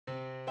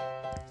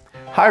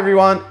Hi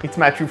everyone, it's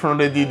Matthew from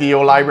the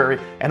DDO Library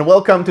and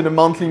welcome to the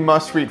monthly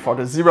must-read for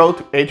the 0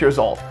 to 8 years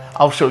old.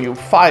 I'll show you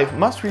 5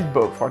 must-read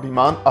books for the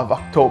month of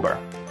October.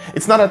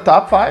 It's not a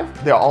top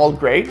 5, they're all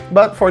great,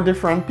 but for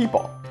different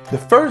people. The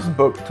first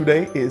book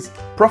today is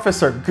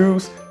Professor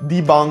Goose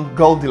Debunks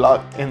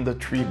Goldilocks and the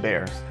Three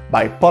Bears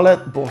by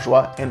Paulette,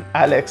 Bourgeois and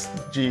Alex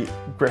G.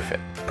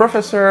 Griffiths.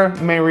 Professor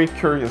Mary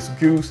Curious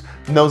Goose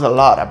knows a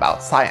lot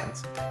about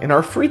science. In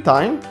her free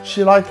time,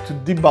 she likes to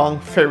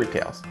debunk fairy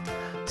tales.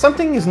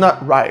 Something is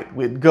not right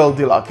with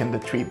Goldilocks and the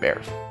Three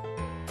Bears.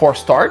 For a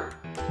start,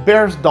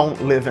 bears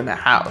don't live in a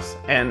house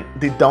and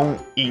they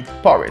don't eat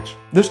porridge.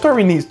 The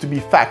story needs to be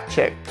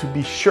fact-checked to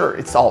be sure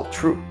it's all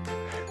true.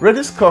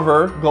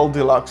 Rediscover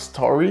Goldilocks'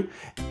 story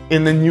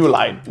in a new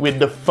light with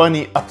the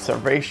funny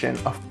observation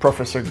of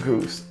Professor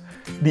Goose.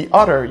 The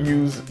author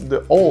used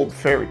the old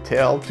fairy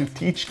tale to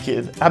teach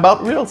kids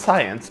about real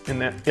science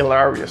in a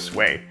hilarious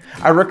way.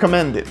 I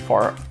recommend it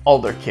for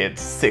older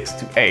kids 6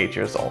 to 8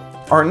 years old.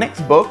 Our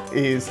next book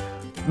is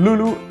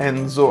Lulu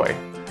and Zoey,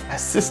 a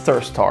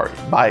sister story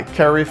by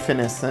Carrie,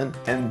 Finison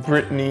and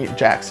Brittany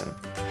Jackson.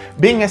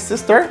 Being a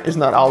sister is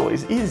not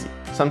always easy.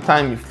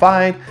 Sometimes you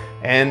fight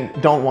and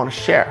don't want to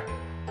share,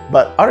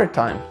 but other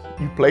times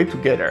you play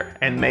together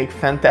and make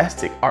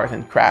fantastic art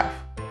and craft.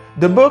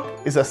 The book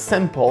is a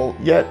simple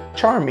yet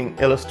charming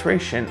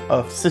illustration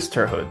of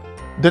sisterhood.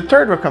 The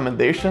third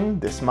recommendation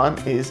this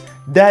month is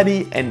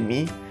Daddy and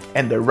Me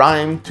and the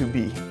Rhyme to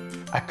Be,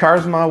 a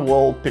Charisma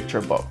World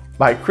picture book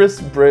by Chris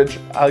Bridge,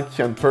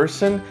 Halcyon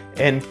person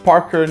and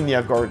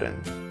Parker-Nia.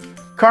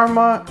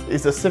 Karma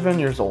is a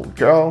 7-year-old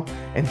girl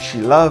and she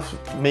loves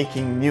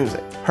making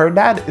music. Her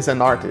dad is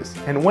an artist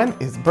and when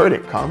his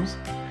birthday comes,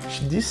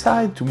 she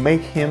decides to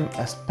make him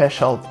a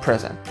special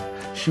present.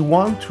 She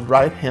wants to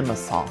write him a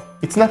song.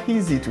 It's not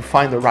easy to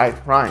find the right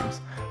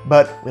rhymes,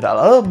 but with a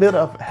little bit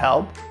of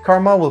help,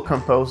 Karma will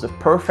compose the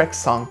perfect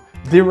song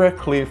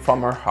directly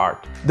from her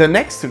heart. The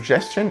next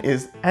suggestion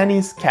is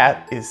Annie's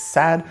Cat is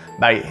Sad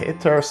by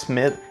Heather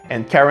Smith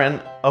and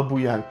Karen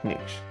Obuhanych.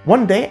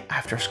 One day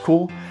after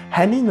school,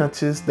 Annie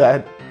noticed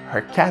that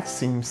her cat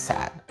seems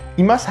sad.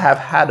 He must have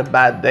had a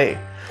bad day.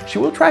 She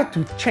will try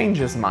to change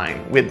his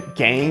mind with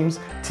games,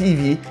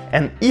 TV,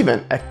 and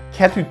even a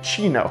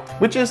cappuccino,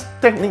 which is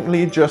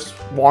technically just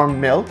warm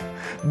milk,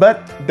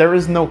 but there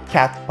is no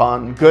cat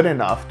pun good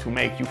enough to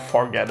make you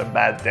forget a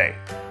bad day.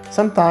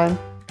 Sometimes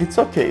it's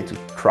okay to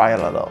cry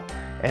a little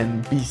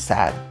and be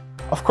sad.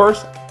 Of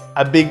course,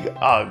 a big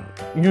hug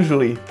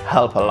usually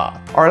helps a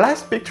lot. Our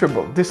last picture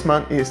book this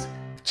month is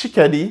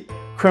Chickadee,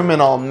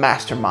 Criminal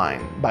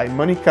Mastermind by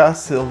Monica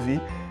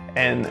Silvie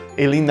and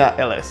Elina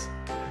Ellis.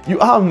 You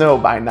all know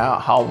by now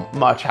how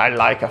much I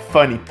like a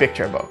funny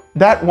picture book.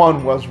 That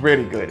one was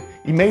really good.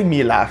 It made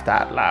me laugh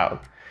out loud.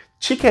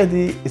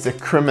 Chickadee is a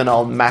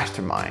criminal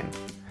mastermind,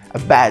 a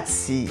bad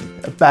seed,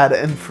 a bad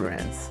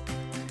influence.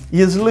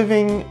 He is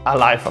living a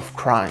life of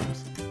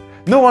crimes.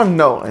 No one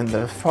knows in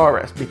the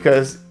forest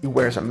because he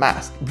wears a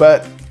mask,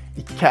 but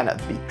he cannot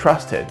be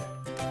trusted.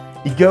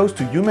 He goes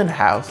to human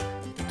house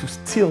to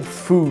steal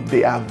food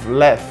they have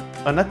left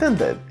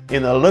unattended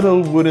in a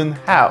little wooden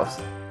house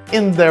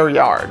in their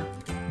yard.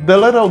 The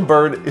little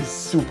bird is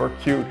super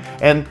cute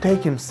and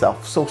takes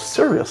himself so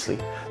seriously.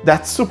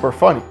 That's super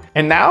funny.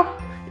 And now,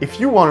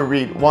 if you want to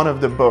read one of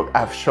the books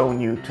I've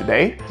shown you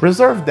today,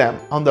 reserve them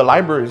on the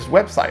library's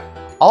website.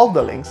 All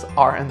the links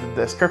are in the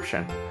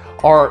description.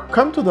 Or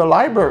come to the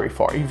library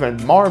for even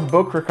more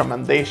book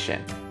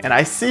recommendations. And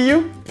I see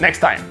you next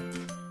time.